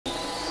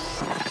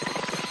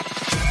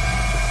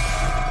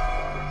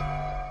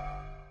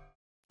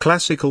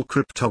Classical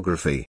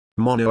cryptography,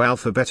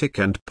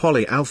 monoalphabetic and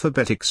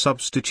polyalphabetic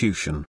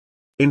substitution.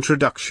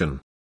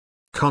 Introduction.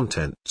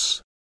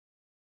 Contents.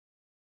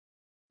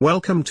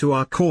 Welcome to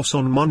our course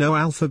on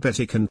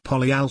monoalphabetic and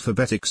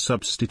polyalphabetic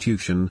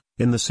substitution,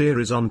 in the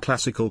series on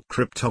classical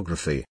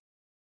cryptography.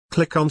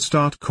 Click on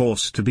Start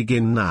Course to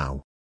begin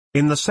now.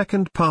 In the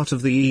second part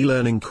of the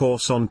e-learning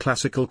course on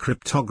classical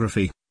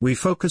cryptography, we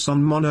focus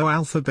on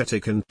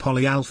monoalphabetic and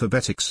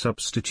polyalphabetic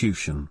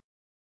substitution.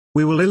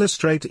 We will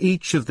illustrate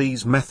each of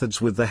these methods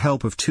with the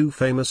help of two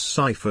famous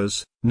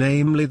ciphers,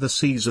 namely the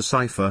Caesar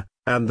Cipher,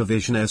 and the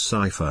Vigenère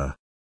Cipher.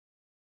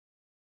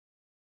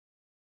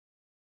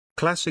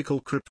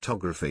 Classical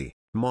cryptography,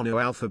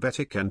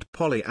 monoalphabetic and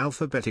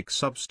polyalphabetic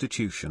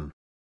substitution.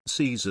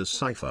 Caesar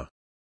Cipher.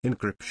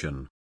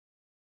 Encryption.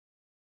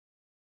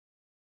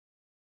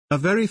 A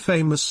very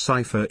famous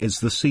cipher is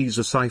the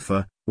Caesar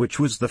Cipher, which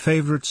was the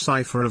favorite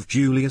cipher of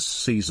Julius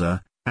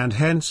Caesar, and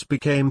hence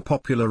became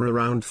popular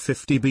around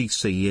 50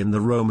 BC in the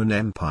Roman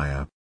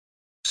Empire.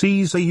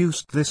 Caesar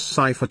used this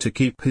cipher to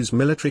keep his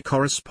military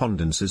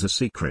correspondences a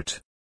secret.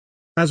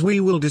 As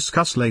we will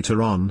discuss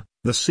later on,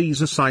 the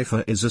Caesar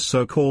cipher is a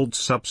so-called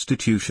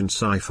substitution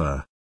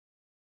cipher.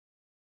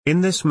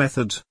 In this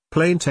method,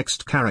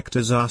 plaintext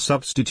characters are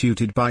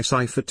substituted by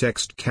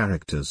ciphertext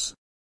characters.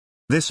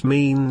 This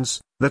means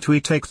that we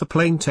take the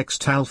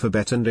plaintext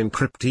alphabet and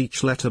encrypt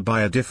each letter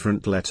by a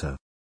different letter.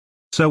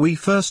 So we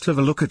first have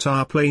a look at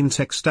our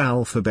plaintext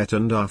alphabet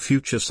and our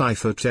future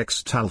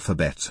ciphertext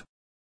alphabet.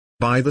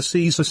 By the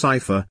Caesar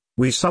cipher,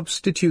 we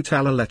substitute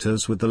our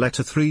letters with the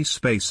letter 3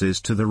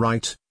 spaces to the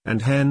right,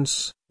 and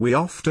hence, we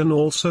often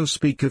also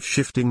speak of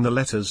shifting the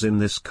letters in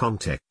this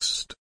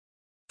context.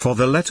 For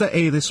the letter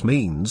A, this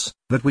means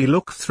that we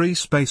look 3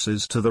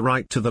 spaces to the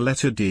right to the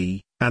letter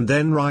D, and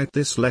then write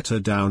this letter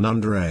down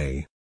under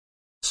A.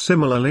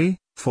 Similarly,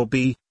 for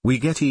B, we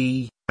get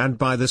E, and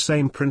by the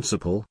same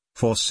principle,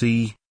 for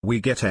C, we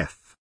get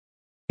F.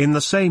 In the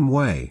same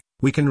way,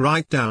 we can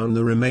write down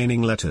the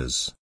remaining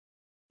letters.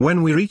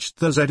 When we reached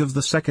the Z of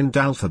the second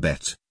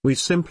alphabet, we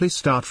simply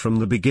start from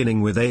the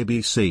beginning with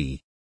ABC.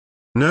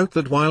 Note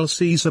that while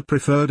Caesar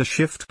preferred a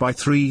shift by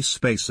 3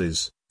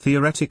 spaces,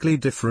 theoretically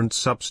different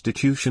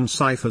substitution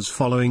ciphers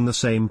following the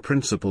same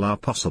principle are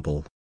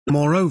possible.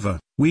 Moreover,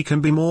 we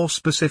can be more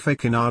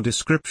specific in our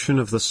description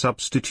of the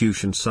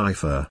substitution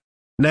cipher.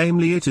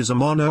 Namely, it is a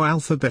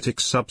monoalphabetic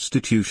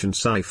substitution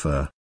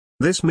cipher.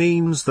 This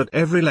means that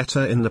every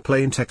letter in the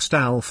plaintext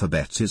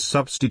alphabet is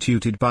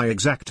substituted by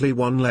exactly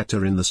one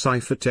letter in the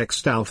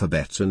ciphertext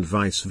alphabet and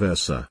vice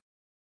versa.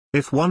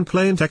 If one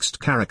plaintext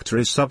character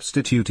is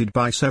substituted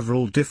by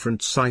several different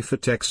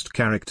ciphertext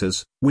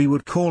characters, we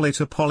would call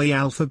it a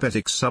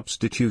polyalphabetic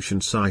substitution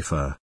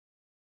cipher.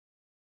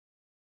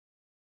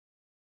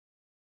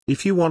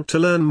 If you want to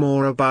learn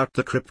more about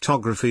the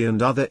cryptography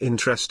and other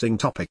interesting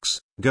topics,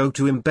 go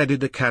to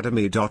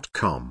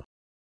embeddedacademy.com.